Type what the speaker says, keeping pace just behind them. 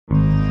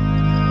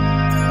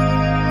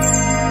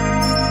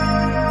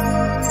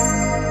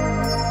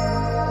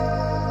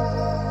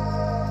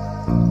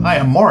Hi,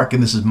 I'm Mark,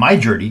 and this is my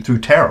journey through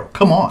tarot.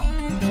 Come on.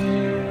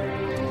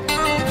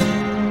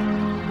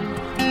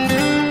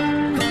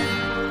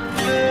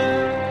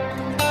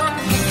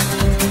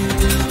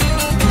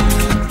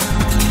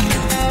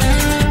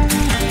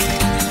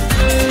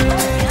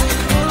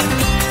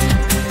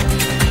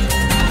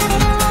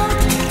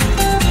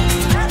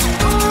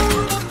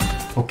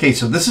 Okay,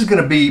 so this is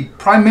going to be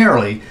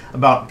primarily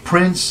about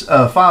Prince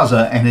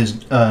Fazza and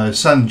his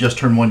son just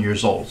turned 1 year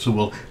old. So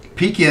we'll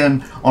peek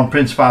in on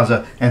Prince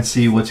Fazza and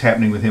see what's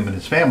happening with him and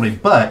his family.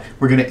 But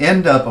we're going to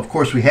end up, of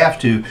course we have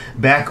to,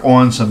 back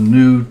on some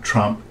new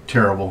Trump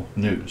terrible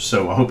news.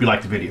 So I hope you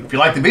like the video. If you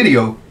like the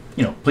video,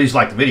 please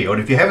like the video.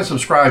 And if you haven't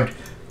subscribed,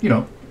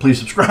 please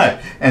subscribe.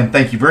 And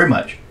thank you very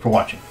much for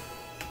watching.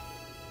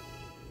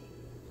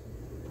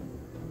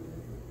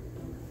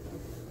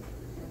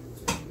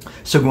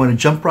 So we're going to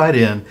jump right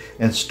in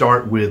and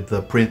start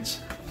with Prince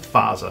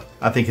Fazza.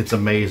 I think it's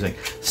amazing.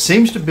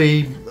 Seems to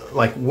be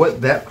like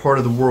what that part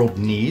of the world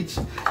needs.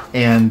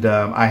 And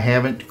I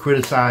haven't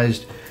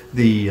criticized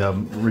the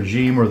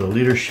regime or the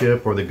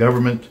leadership or the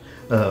government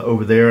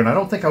over there, and I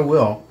don't think I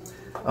will.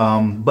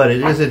 But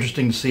it is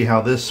interesting to see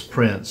how this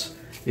prince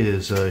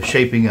is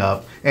shaping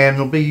up. And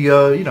it'll be,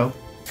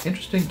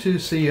 interesting to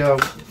see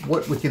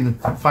what we can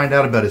find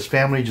out about his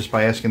family just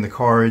by asking the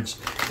cards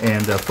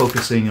and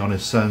focusing on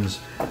his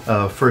son's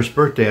first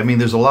birthday. I mean,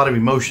 there's a lot of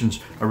emotions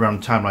around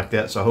a time like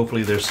that, so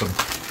hopefully there's some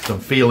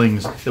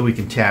feelings that we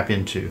can tap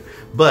into.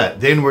 But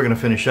then we're going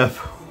to finish up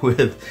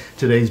with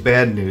today's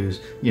bad news,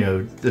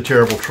 the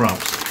terrible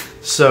Trumps.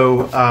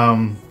 So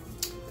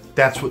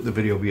that's what the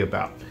video will be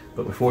about.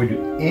 But before we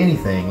do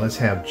anything, let's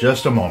have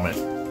just a moment,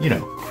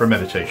 for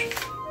meditation.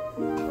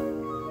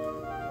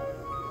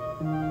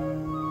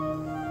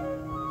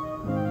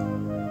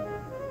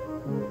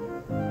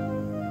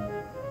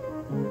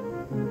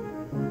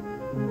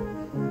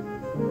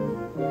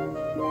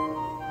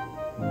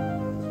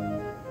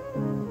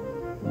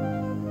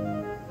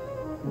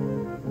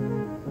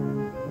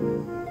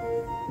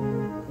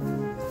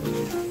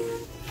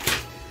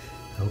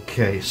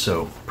 Okay,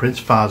 so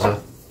Prince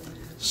Fazza,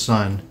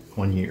 son,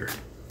 1 year.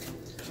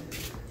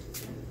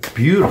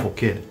 Beautiful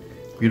kid,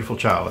 beautiful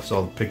child. I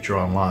saw the picture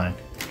online.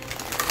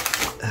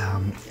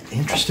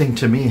 Interesting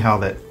to me how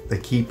that they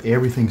keep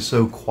everything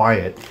so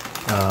quiet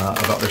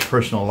about their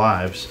personal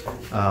lives.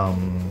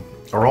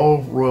 Are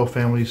all royal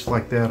families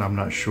like that? I'm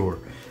not sure.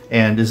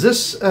 And is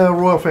this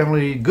royal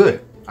family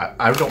good?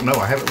 I don't know.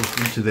 I haven't looked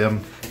into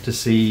them to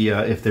see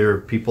if they're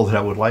people that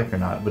I would like or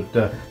not.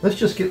 But let's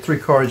just get 3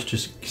 cards to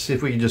see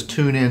if we can just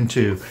tune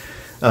into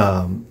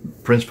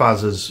Prince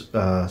Fazza's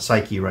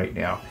psyche right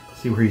now.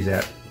 See where he's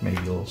at, maybe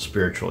a little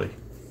spiritually.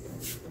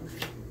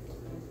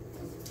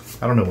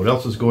 I don't know what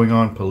else is going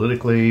on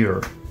politically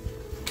or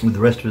with the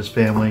rest of his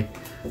family.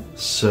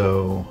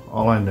 So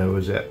all I know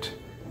is that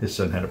his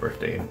son had a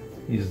birthday, and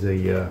he's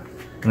an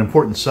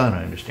important son,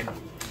 I understand.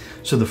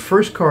 So the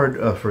first card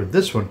for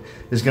this one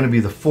is going to be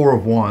the 4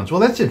 of Wands.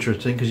 Well, that's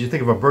interesting because you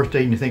think of a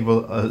birthday and you think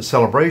of a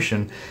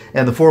celebration,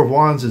 and the 4 of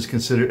Wands is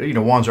considered,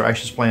 wands are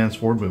actions, plans,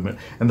 forward movement,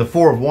 and the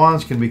 4 of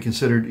Wands can be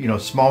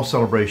considered, small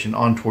celebration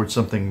on towards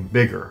something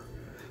bigger.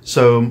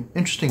 So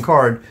interesting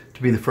card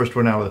to be the first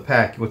one out of the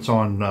pack. What's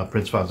on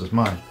Prince Fazza's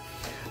mind?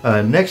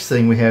 Next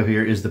thing we have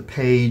here is the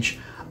Page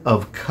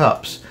of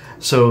Cups.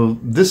 So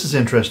this is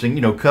interesting.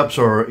 Cups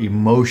are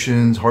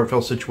emotions,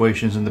 heartfelt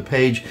situations, and the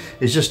page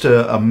is just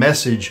a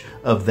message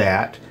of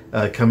that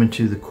coming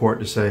to the court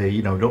to say,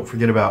 don't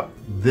forget about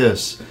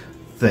this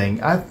thing.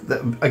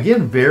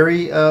 Again,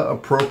 very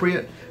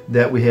appropriate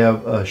that we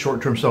have a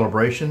short-term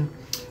celebration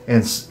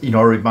and,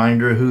 a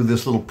reminder who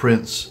this little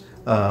prince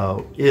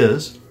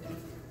is.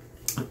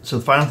 So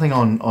the final thing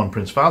on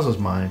Prince Fazza's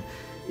mind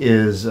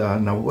is,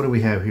 now what do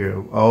we have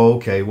here? Oh,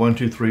 okay, 1,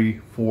 2, 3,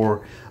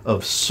 4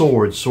 of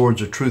swords.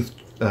 Swords are truth,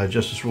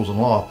 justice, rules, and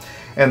law.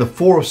 And the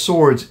 4 of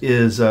swords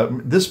is,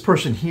 this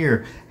person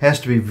here has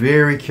to be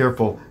very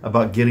careful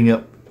about getting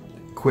up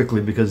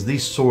quickly because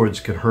these swords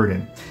could hurt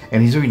him.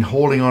 And he's even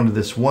holding on to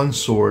this one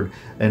sword.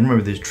 And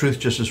remember, there's truth,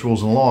 justice,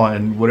 rules, and law,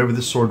 and whatever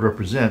this sword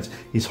represents,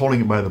 he's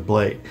holding it by the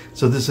blade.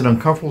 So this is an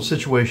uncomfortable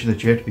situation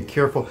that you have to be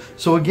careful.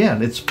 So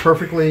again, it's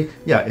perfectly,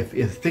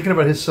 if thinking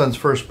about his son's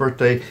first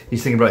birthday,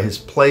 he's thinking about his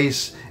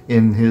place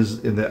in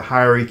the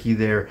hierarchy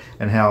there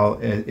and how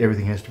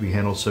everything has to be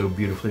handled so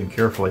beautifully and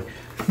carefully.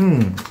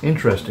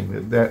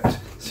 Interesting that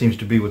seems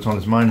to be what's on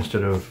his mind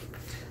instead of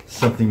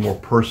something more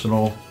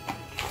personal.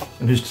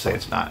 And who's to say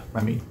it's not?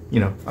 I mean,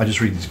 I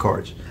just read these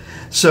cards.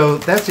 So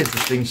that's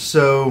interesting.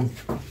 So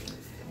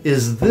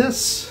is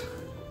this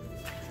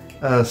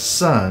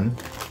son,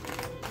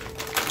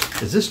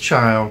 is this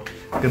child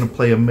going to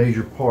play a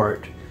major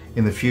part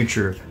in the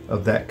future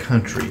of that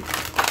country?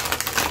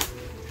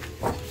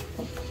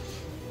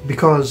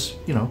 Because,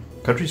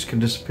 countries can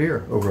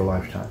disappear over a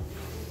lifetime.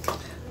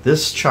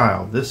 This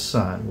child, this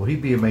son, will he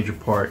be a major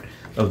part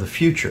of the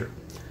future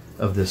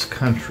of this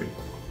country?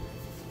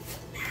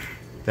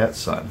 That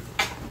son.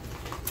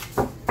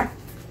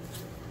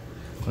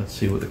 Let's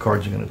see what the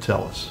cards are going to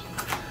tell us.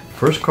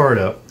 First card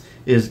up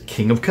is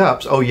King of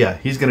Cups. Oh yeah,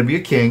 he's going to be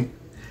a king.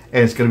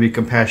 and it's going to be a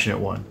compassionate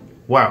one.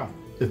 Wow.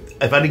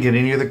 If I didn't get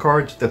any of the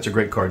cards, that's a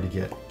great card to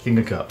get. King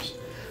of Cups.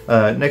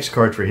 Next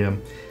card for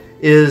him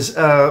is,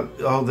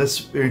 oh, that's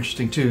very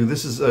interesting too.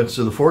 This is,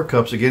 so the Four of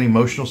Cups, again,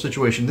 emotional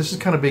situation. This is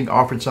kind of being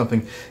offered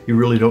something you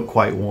really don't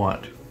quite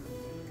want.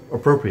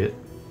 Appropriate,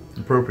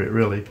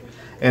 really.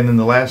 And then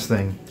the last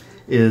thing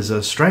is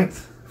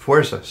strength,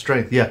 fuerza,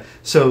 strength. Yeah.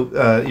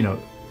 So, you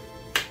know,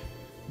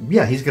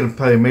 yeah, he's going to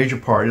play a major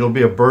part. It'll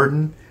be a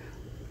burden,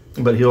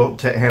 but he'll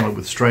handle it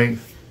with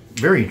strength.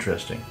 Very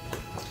interesting.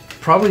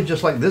 Probably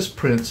just like this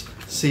prince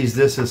sees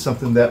this as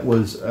something that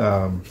was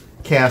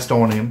cast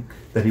on him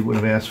that he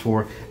wouldn't have asked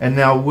for. And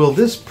now, will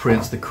this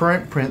prince, the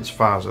current Prince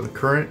Fazza, the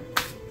current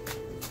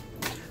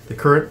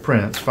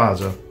Prince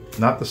Fazza,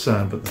 not the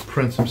son, but the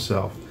prince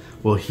himself,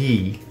 will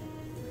he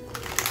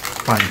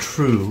find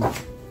true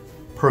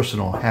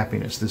personal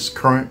happiness? This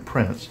current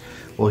prince,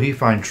 will he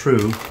find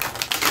true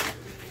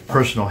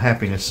personal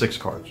happiness? 6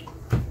 cards.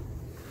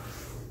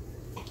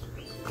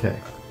 Okay.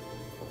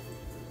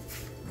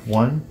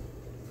 1,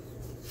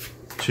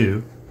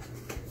 2,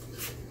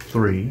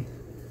 3,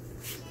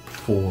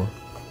 4,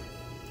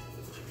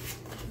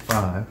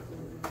 5,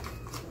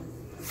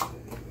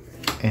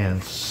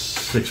 and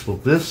 6. Will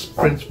this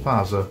Prince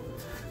Fazza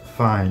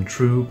find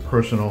true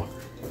personal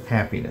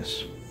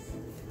happiness?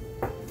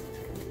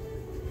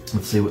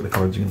 Let's see what the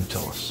cards are going to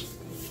tell us.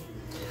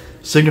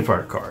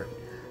 Signifier card.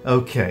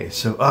 Okay,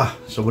 so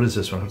what is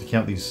this one? I have to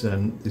count these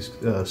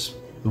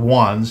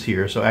wands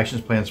here. So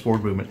actions, plans,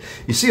 forward movement.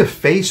 You see a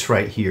face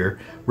right here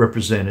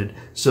represented.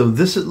 So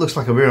this, it looks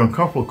like a very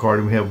uncomfortable card.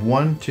 And we have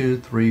 1, 2,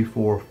 3,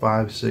 4,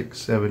 5, 6,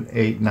 7,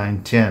 8,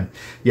 9, 10.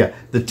 Yeah,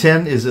 the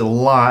 10 is a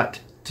lot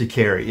to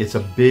carry. It's a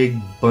big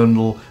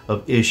bundle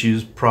of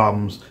issues,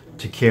 problems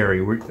to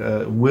carry.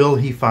 Will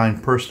he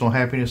find personal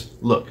happiness?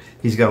 Look,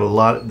 he's got a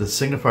lot. The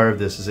signifier of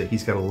this is that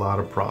he's got a lot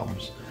of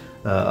problems.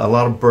 A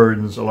lot of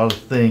burdens, a lot of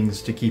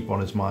things to keep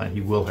on his mind.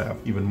 He will have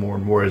even more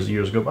and more as the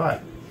years go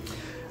by.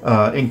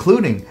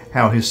 Including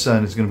how his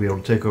son is going to be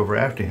able to take over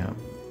after him.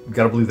 You've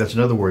got to believe that's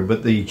another worry.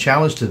 But the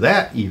challenge to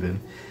that even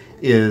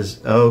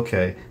is,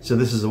 okay, so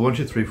this is a 1,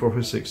 2, 3, 4,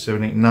 5, 6,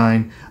 7, 8,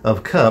 9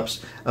 of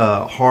cups,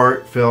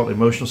 heartfelt,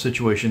 emotional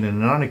situation.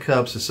 And the 9 of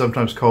cups is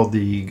sometimes called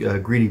the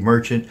greedy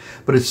merchant,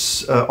 but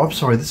it's, I'm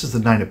sorry, this is the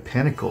 9 of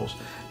pentacles,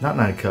 not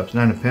 9 of cups,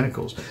 9 of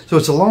pentacles. So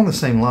it's along the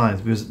same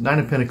lines, because 9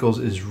 of pentacles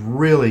is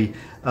really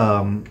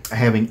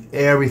having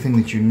everything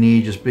that you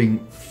need, just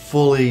being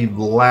fully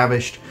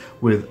lavished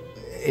with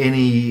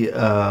any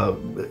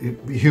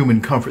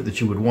human comfort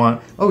that you would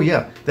want. Oh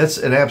yeah, that's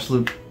an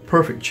absolute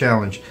perfect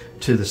challenge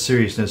to the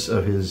seriousness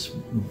of his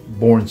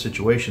born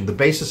situation. The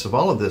basis of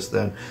all of this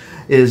then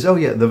is, oh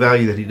yeah, the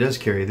value that he does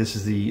carry. This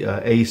is the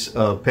Ace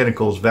of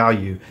Pentacles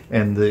value,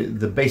 and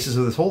the basis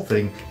of this whole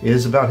thing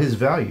is about his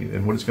value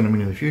and what it's going to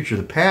mean in the future.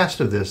 The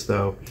past of this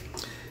though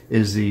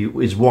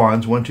is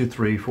wands. 1, 2,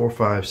 3, 4,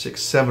 5,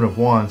 6, 7 of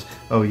wands.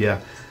 Oh yeah.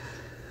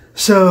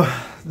 So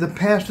the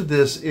past of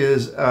this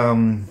is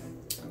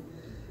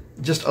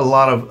just a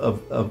lot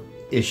of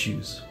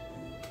issues.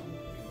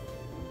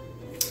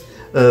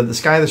 The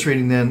sky of this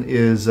reading then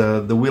is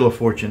the Wheel of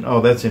Fortune. Oh,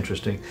 that's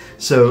interesting.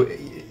 So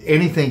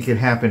anything can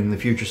happen in the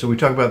future. So we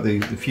talk about the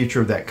future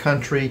of that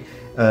country,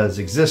 its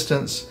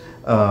existence,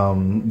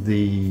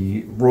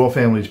 the royal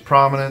family's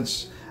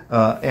prominence,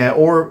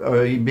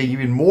 or being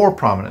even more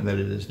prominent than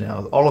it is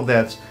now. All of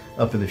that's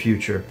up in the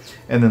future.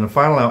 And then the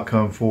final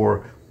outcome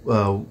for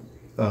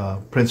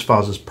Prince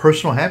Fazza's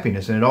personal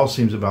happiness, and it all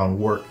seems about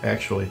work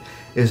actually,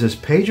 is this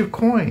Page of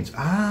Coins.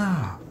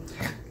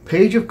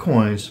 Page of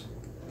Coins.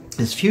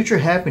 His future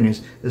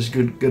happiness is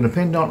going to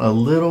depend on a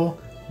little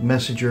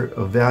messenger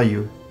of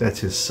value. That's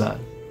his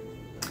son.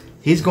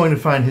 He's going to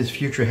find his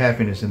future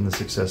happiness in the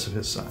success of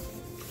his son.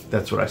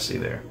 That's what I see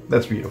there.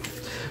 That's beautiful.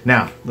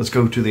 Now, let's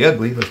go to the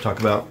ugly. Let's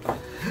talk about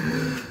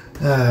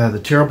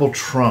the terrible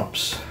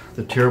trumps.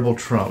 The terrible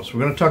trumps. We're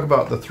going to talk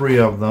about the 3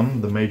 of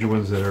them, the major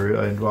ones that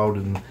are involved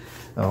in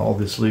all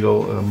this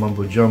legal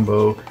mumbo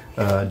jumbo.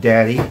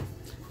 Daddy,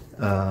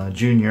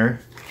 Junior,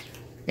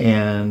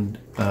 and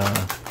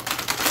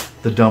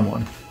the dumb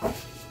one.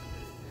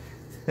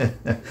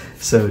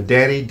 So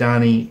Daddy,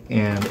 Donnie,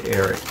 and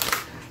Eric.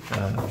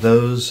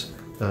 Those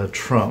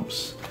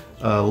trumps.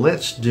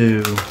 Let's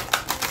do,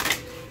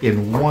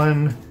 in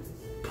one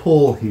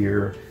pull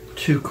here,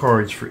 2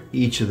 cards for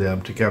each of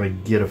them to kind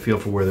of get a feel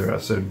for where they're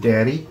at. So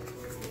Daddy.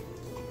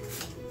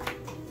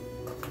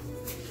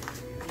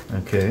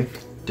 Okay.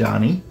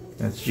 Donnie.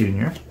 That's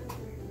Junior.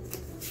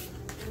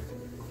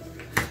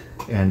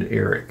 And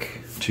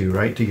Eric. 2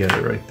 right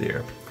together right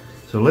there.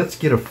 So let's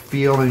get a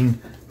feeling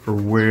for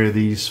where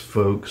these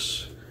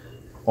folks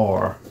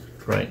are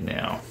right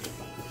now.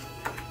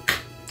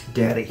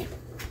 Daddy.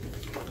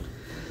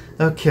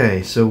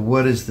 Okay, so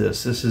what is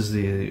this? This is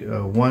the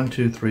 1,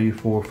 2, 3,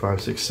 4,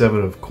 5, 6,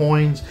 7 of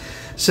coins.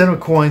 7 of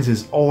coins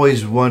is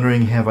always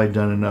wondering, have I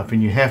done enough?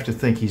 And you have to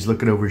think he's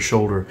looking over his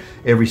shoulder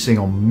every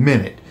single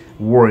minute,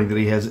 worrying that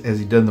has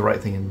he done the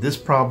right thing in this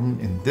problem,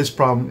 in this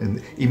problem.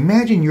 And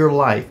imagine your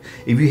life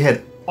if you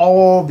had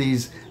all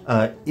these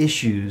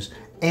issues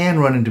and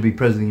running to be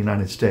president of the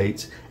United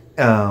States,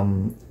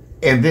 and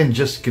then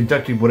just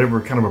conducting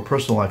whatever kind of a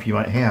personal life you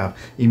might have.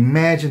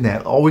 Imagine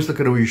that, always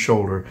looking over your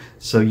shoulder.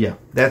 So yeah,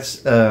 that's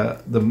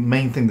the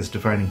main thing that's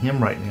defining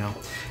him right now.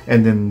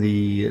 And then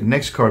the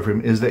next card for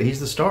him is that he's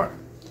the star.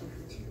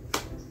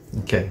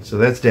 Okay, so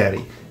that's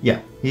Daddy.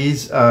 Yeah,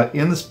 he's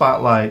in the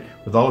spotlight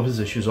with all of his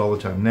issues all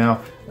the time.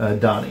 Now,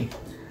 Donnie,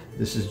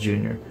 this is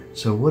Junior.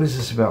 So what is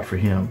this about for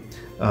him?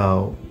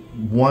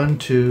 1,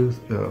 2,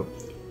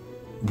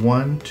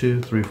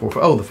 3, 4, 5.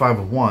 Oh, the 5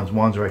 of Wands.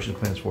 Wands are actually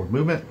planets forward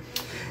movement.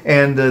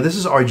 And this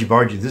is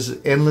argy-bargy. This is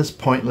endless,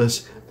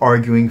 pointless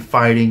arguing,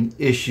 fighting,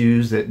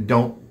 issues that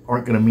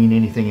aren't going to mean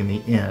anything in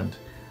the end.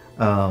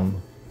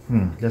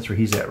 That's where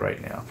he's at right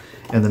now.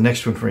 And the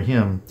next one for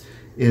him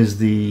is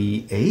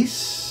the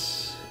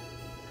Ace.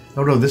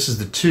 Oh no, this is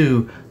the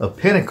 2 of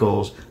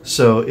Pentacles,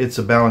 so it's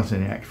a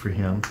balancing act for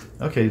him.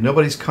 Okay,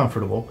 nobody's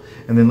comfortable.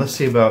 And then let's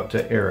see about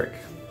Eric.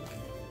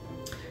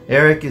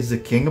 Eric is the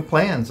king of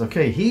plans.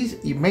 Okay,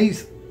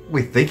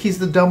 we think he's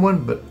the dumb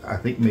one, but I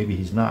think maybe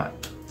he's not.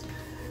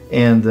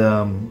 And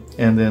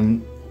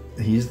then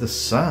he's the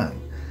Sun.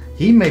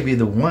 He may be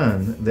the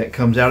one that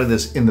comes out of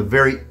this in the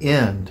very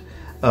end,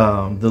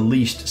 the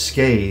least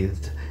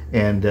scathed,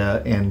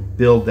 and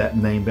build that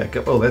name back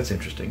up. Oh, that's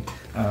interesting.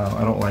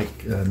 I don't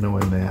like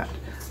knowing that.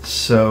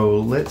 So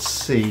let's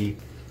see.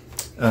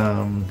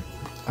 I'm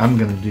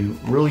going to do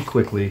really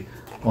quickly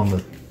on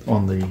the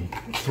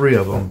 3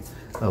 of them.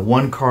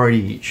 1 card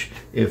each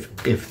if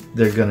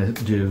they're going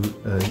to do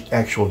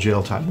actual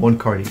jail time. 1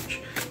 card each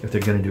if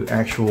they're going to do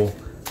actual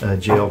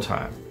jail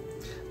time.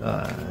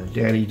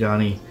 Daddy,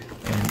 Donnie,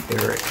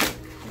 and Eric.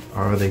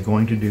 Are they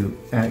going to do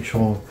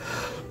actual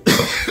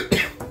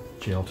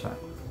jail time?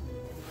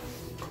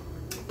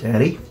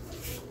 Daddy,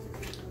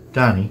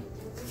 Donnie,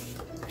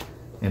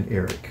 and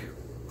Eric.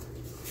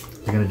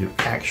 They're going to do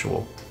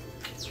actual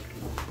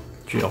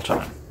jail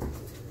time.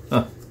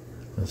 Huh.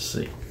 Let's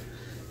see.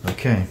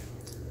 Okay.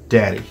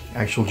 Daddy,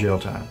 actual jail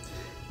time.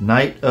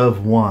 Knight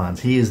of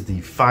Wands. He is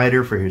the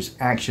fighter for his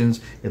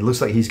actions. It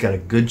looks like he's got a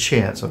good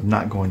chance of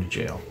not going to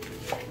jail.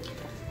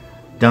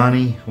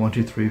 Donnie, 1,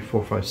 2, 3,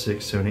 4, 5,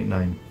 6, 7, 8,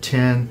 9,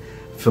 10.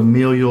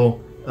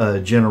 Familial,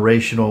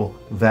 generational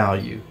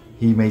value.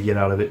 He may get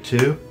out of it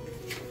too.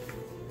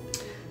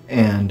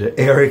 And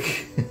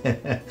Eric,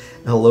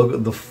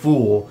 the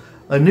Fool.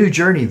 A new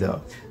journey,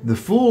 though. The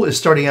Fool is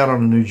starting out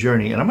on a new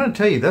journey. And I'm going to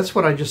tell you, that's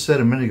what I just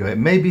said a minute ago. It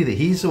may be that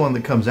he's the one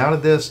that comes out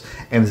of this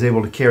and is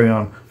able to carry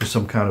on with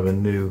some kind of a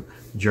new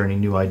journey,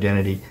 new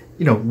identity,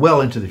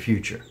 well into the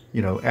future,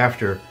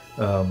 after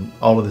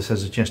all of this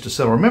has a chance to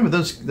settle. Remember,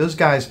 those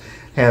guys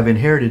have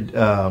inherited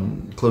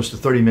close to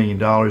 $30 million,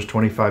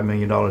 $25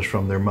 million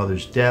from their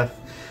mother's death.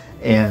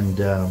 And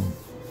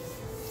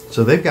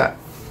so they've got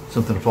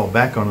something to fall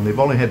back on, and they've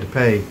only had to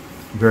pay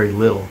very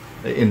little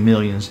in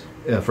millions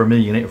for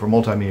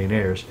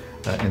multimillionaires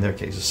in their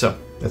cases. So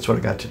that's what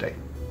I got today.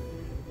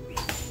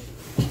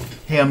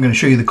 Hey, I'm going to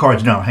show you the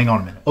cards now. Hang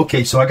on a minute.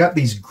 Okay, so I got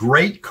these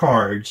great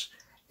cards,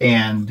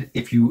 and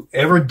if you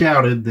ever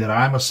doubted that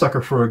I'm a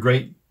sucker for a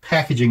great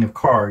packaging of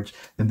cards,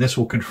 then this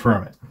will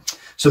confirm it.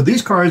 So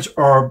these cards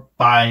are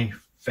by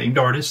famed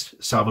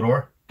artist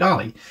Salvador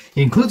Dali.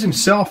 He includes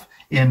himself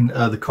in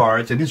the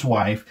cards and his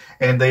wife,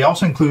 and they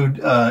also include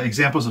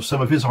examples of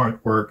some of his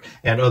artwork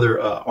and other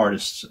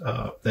artists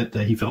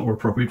that he felt were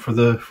appropriate for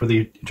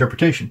the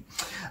interpretation.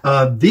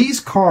 These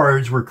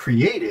cards were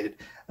created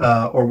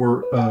or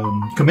were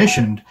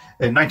commissioned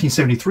in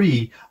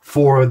 1973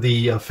 for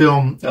the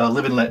film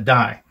Live and Let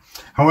Die.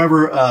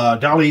 However,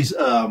 Dali's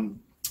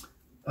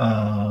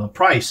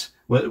price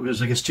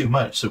was, I guess, too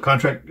much. So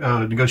contract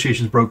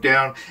negotiations broke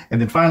down. And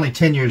then finally,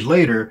 10 years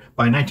later,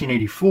 by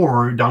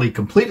 1984, Dali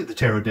completed the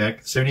tarot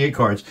deck, 78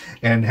 cards,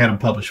 and had them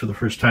published for the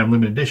first time,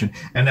 limited edition.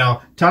 And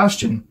now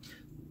Taschen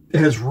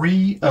has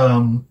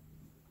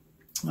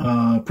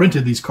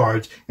printed these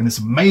cards in this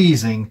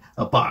amazing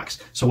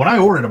box. So when I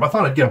ordered them, I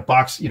thought I'd get a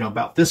box,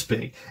 about this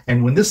big.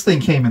 And when this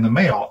thing came in the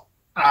mail,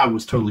 I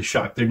was totally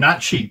shocked. They're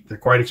not cheap. They're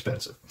quite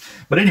expensive.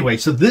 But anyway,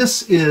 so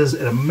this is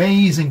an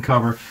amazing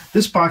cover.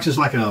 This box is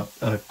like a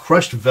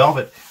crushed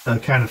velvet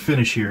kind of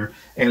finish here.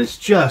 And it's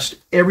just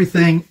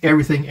everything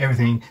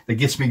that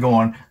gets me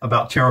going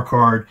about tarot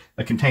card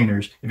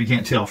containers, if you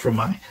can't tell from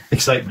my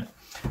excitement.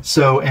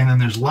 So, and then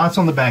there's lots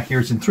on the back here.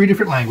 It's in 3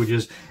 different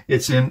languages.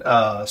 It's in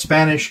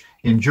Spanish,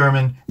 in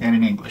German, and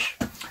in English.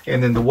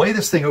 And then the way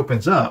this thing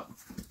opens up,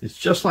 it's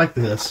just like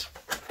this.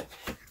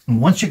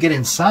 And once you get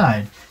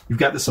inside, you've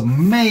got this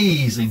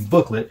amazing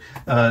booklet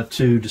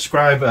to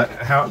describe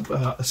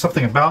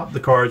something about the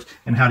cards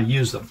and how to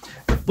use them.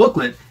 The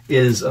booklet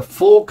is a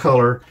full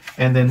color,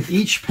 and then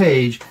each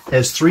page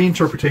has 3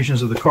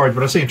 interpretations of the cards.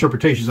 When I say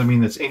interpretations, I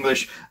mean that's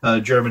English,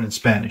 German, and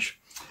Spanish.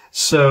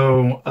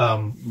 So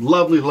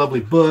lovely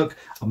book,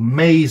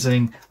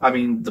 amazing. I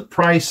mean, the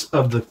price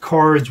of the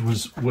cards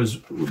was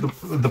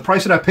the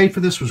price that I paid for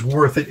this was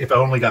worth it if I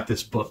only got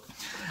this book.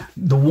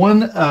 The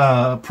one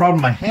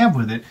problem I have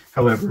with it,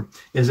 however,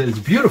 is that it's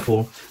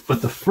beautiful,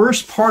 but the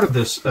first part of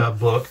this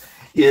book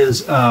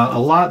is a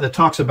lot that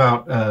talks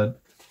about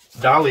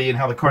Dali and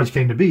how the cards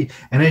came to be.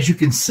 And as you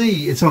can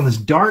see, it's on this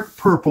dark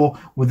purple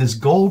with this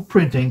gold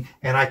printing,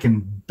 and I can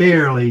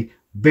barely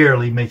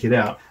make it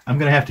out. I'm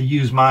going to have to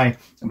use my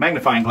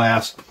magnifying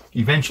glass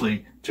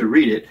eventually to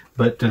read it,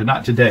 but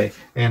not today.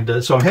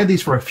 And so I've had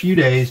these for a few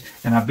days,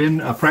 and I've been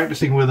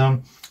practicing with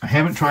them. I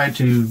haven't tried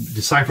to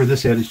decipher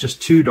this yet. It's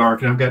just too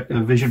dark, and I've got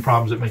vision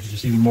problems that make it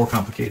just even more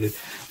complicated.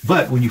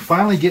 But when you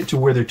finally get to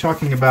where they're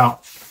talking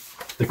about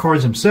the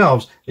cards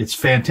themselves, it's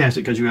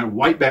fantastic because you got a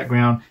white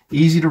background,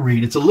 easy to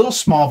read. It's a little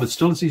small, but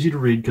still it's easy to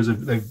read because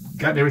they've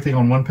got everything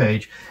on one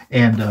page.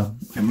 And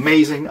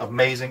amazing.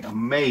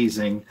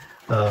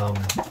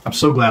 I'm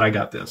so glad I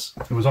got this.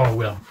 It was on a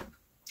whim.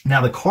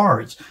 Now the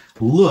cards,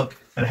 look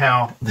at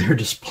how they're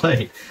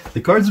displayed.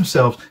 The cards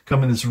themselves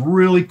come in this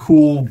really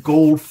cool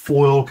gold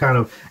foil kind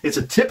of, it's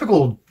a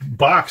typical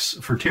box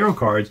for tarot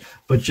cards,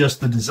 but just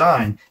the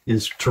design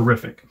is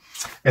terrific.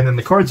 And then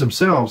the cards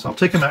themselves, I'll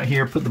take them out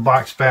here, put the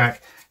box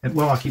back, and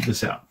well, I'll keep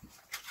this out.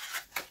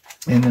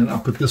 And then I'll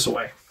put this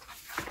away.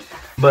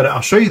 But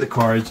I'll show you the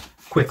cards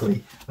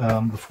quickly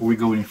before we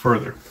go any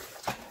further.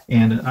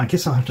 And I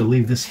guess I'll have to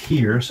leave this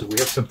here so we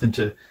have something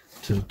to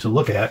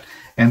look at.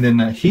 And then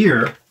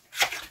here,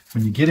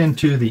 when you get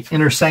into the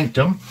inner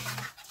sanctum,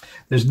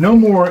 there's no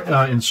more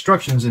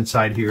instructions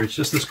inside here. It's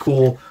just this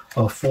cool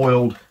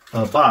foiled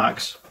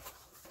box.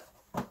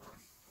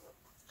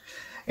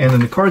 And then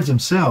the cards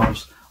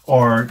themselves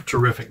are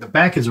terrific. The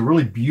back is a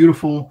really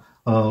beautiful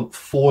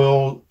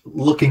foil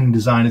looking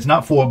design. It's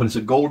not foil, but it's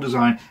a gold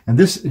design. And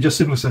this just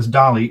simply says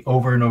Dali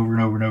over and over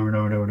and over and over and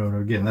over and over and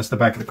over again. That's the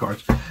back of the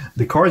cards.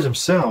 The cards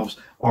themselves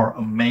are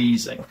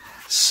amazing.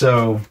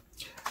 So,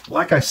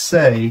 like I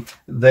say,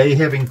 they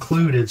have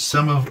included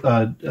some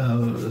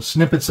of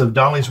snippets of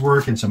Dali's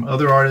work and some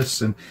other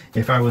artists. And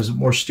if I was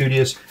more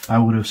studious, I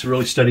would have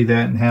really studied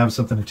that and have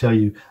something to tell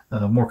you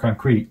more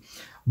concrete.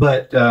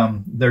 But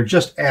they're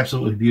just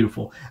absolutely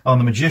beautiful. On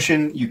the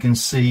Magician, you can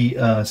see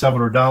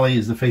Salvador Dali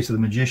is the face of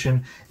the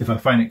Magician. If I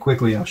find it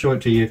quickly, I'll show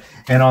it to you.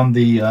 And on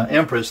the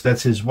Empress,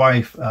 that's his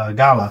wife,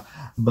 Gala,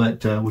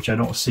 but which I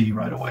don't see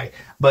right away.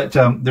 But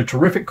they're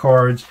terrific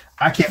cards.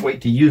 I can't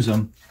wait to use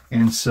them.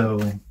 And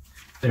so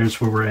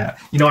there's where we're at.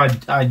 You know,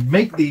 I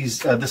make these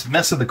this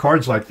mess of the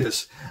cards like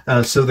this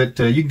so that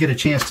you can get a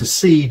chance to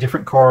see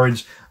different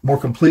cards more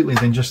completely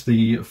than just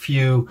the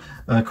few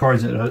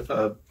cards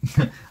that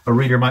a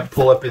reader might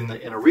pull up in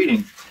a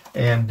reading,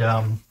 and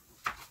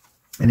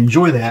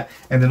enjoy that.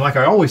 And then, like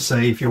I always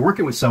say, if you're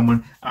working with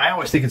someone, I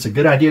always think it's a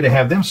good idea to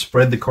have them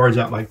spread the cards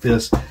out like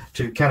this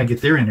to kind of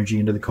get their energy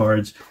into the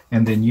cards,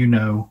 and then you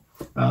know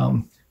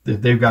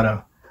that they've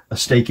got a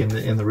stake in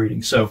the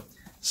reading. So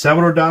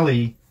Salvador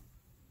Dali,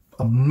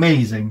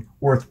 amazing,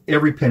 worth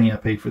every penny I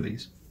paid for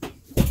these.